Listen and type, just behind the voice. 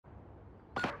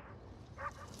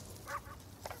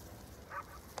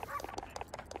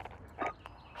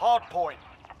hard point.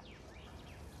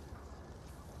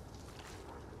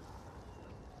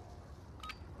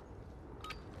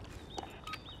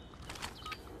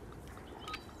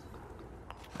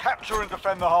 Capture and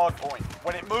defend the hard point.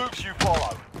 When it moves, you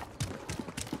follow.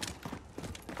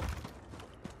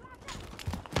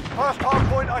 First hard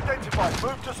point identified.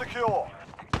 Move to secure.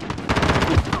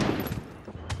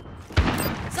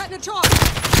 Setting a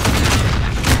charge!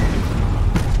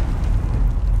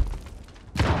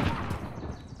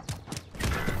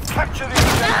 Capture the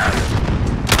objective.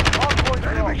 Hard point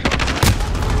enemy.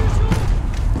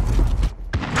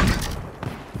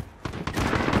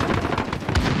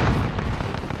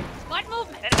 Light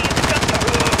movement! Enemy in the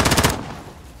junkyard.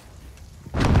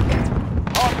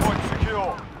 Hard point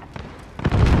secure.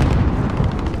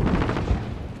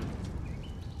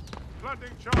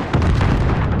 Planting charge.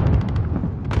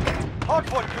 Hard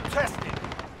point contested.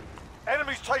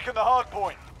 Enemies taking the hard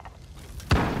point.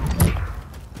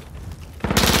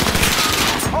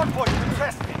 Hard point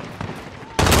contested.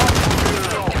 Hard point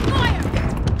secure. Fire!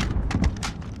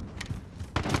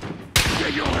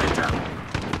 Get your head down.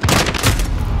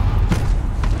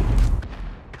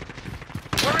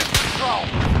 We're in control.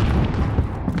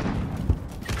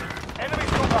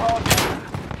 Enemies got the hard point.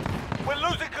 We're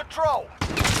losing control.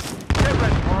 Get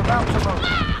ready, we're about to move.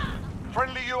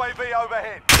 Friendly UAV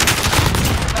overhead.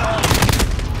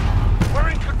 We're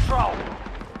in control.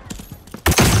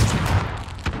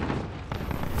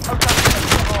 Okay, let's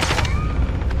move on.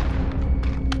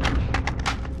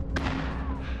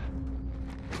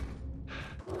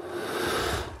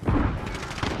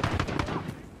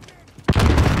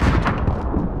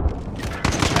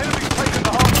 Enemies taking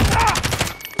the hard point.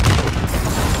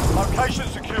 Location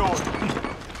secured.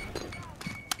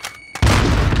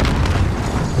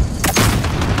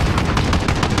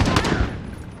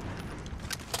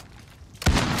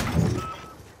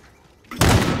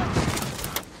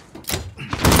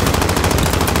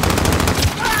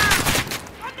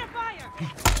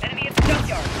 Enemy in the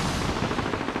junkyard.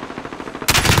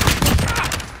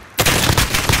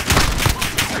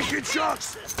 Taking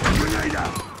shots. Grenade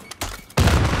out.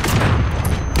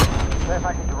 They're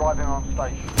making arriving on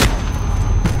station.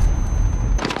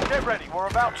 Get ready, we're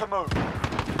about to move.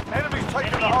 Enemies taking Enemy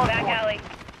the in the hard back point. alley.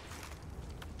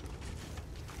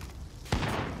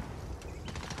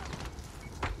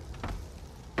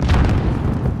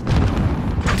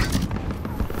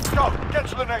 Go, get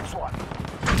to the next one.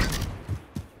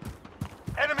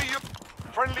 Enemy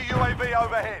friendly UAV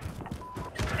overhead.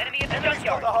 Enemy in the Enemy's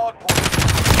got junkyard. the hard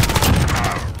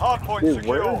point. Hard point Dude,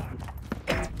 secure. where?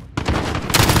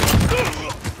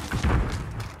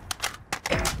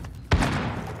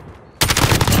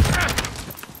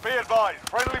 Be advised,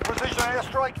 friendly precision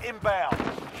airstrike inbound.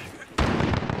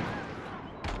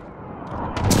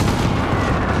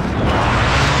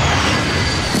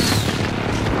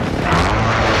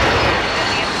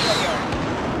 Enemy in the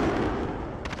junkyard.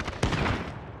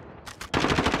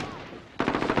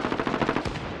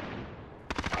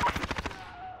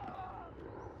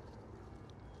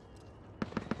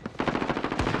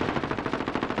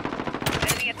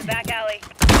 Enemy at the back alley.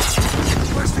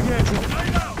 Requesting entry.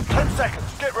 10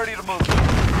 seconds, get ready to move.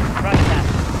 Roger that.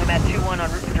 I'm at 2-1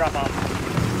 en route to drop off.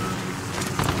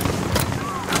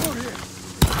 Out here.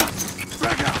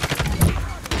 Frag out.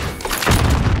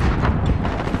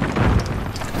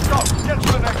 Go, get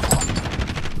to the next one.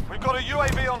 We've got a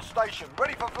UAV on station,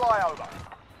 ready for flyover.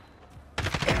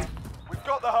 We've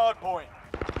got the hard point.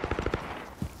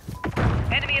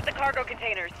 Enemy at the cargo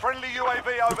containers. Friendly UAV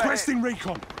overhead. Requesting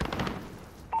recon.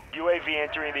 UAV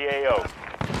entering the AO.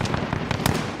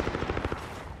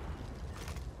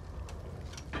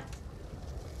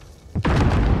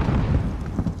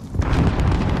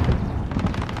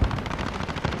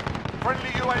 Friendly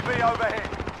UAV overhead.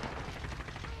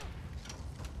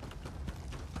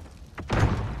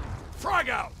 Frag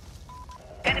out.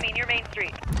 Enemy near Main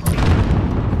Street.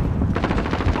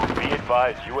 Be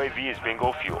advised, UAV is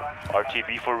bingo fuel.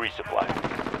 RTB for resupply.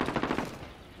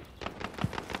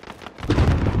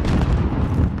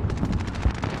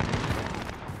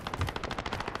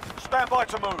 Stand by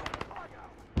to move.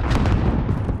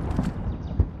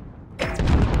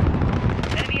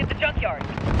 Enemy at the junkyard.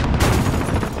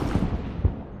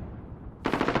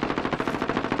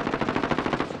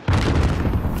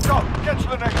 Go, get to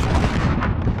the next one.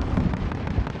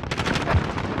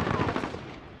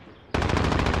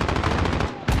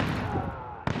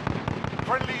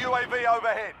 Friendly UAV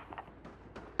overhead.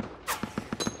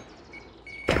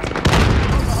 On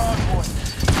the hard point.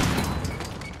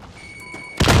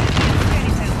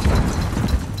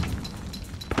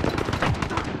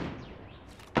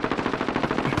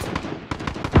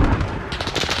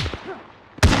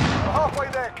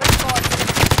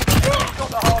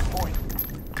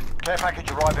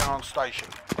 station.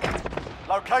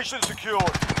 Location secured.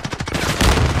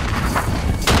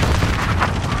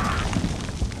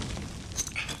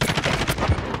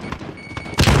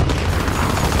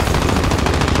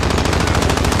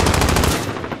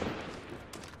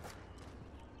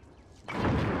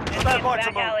 Stand by to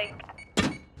Back move. alley.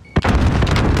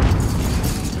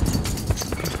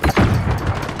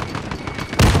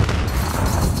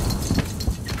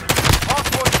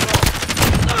 Hardpoint locked.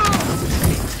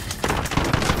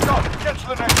 Go, get to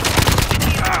the next one.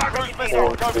 Cruise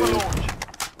missile, go for launch.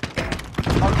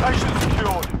 Location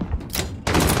secured.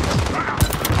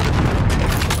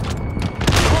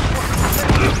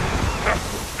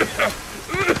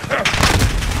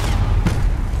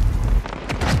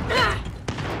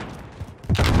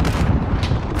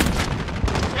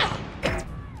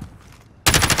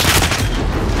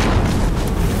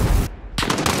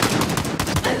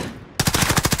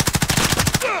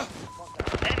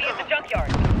 Enemy at the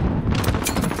junkyard.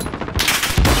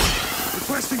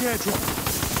 Requesting airdrop.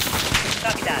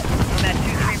 Copy that. I'm at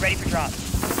 2-3 ready for drop.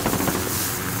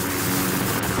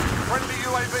 Friendly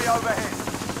UAV overhead.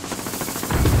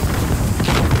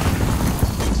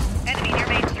 Enemy near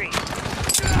Main Street.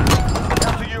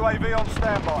 Counter UAV on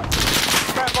standby.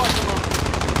 Stand by to move.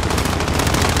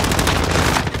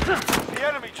 The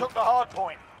enemy took the hard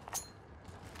point.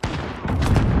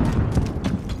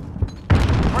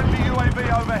 Friendly UAV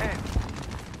overhead.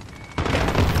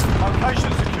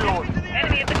 Location secured.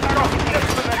 Enemy at the Go, cargo get to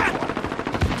container. the next one.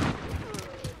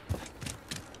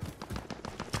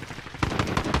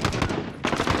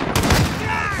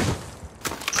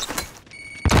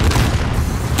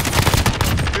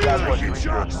 Bravo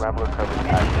 3-0, Scrambler coverage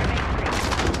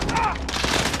active.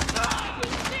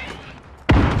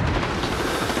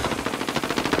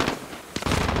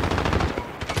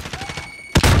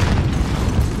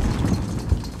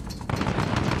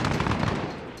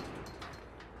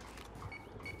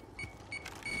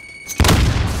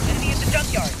 Enemy at the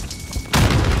junkyard.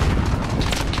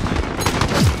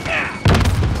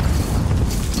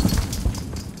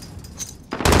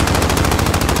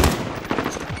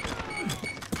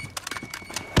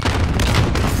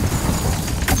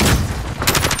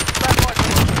 Stand by to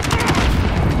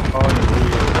move.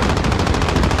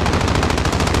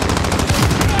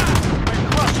 We're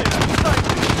crushing it. Stay.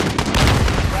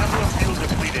 Bravo fuel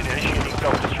depleted, initiating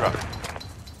self-destruct.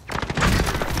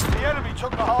 The enemy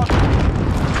took the hard point.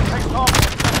 Next hard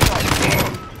point,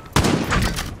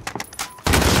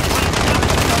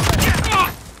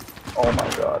 Oh my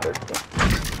god, there's the...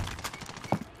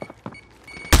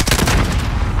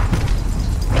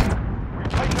 we've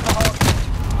taken the hard point.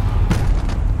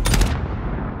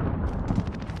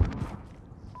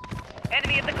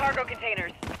 Enemy at the cargo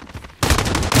containers.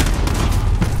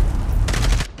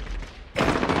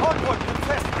 Hardpoint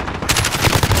contested.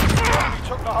 The enemy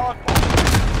took the hard point.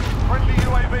 Friendly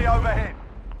UAV overhead.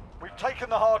 We've taken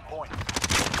the hard point.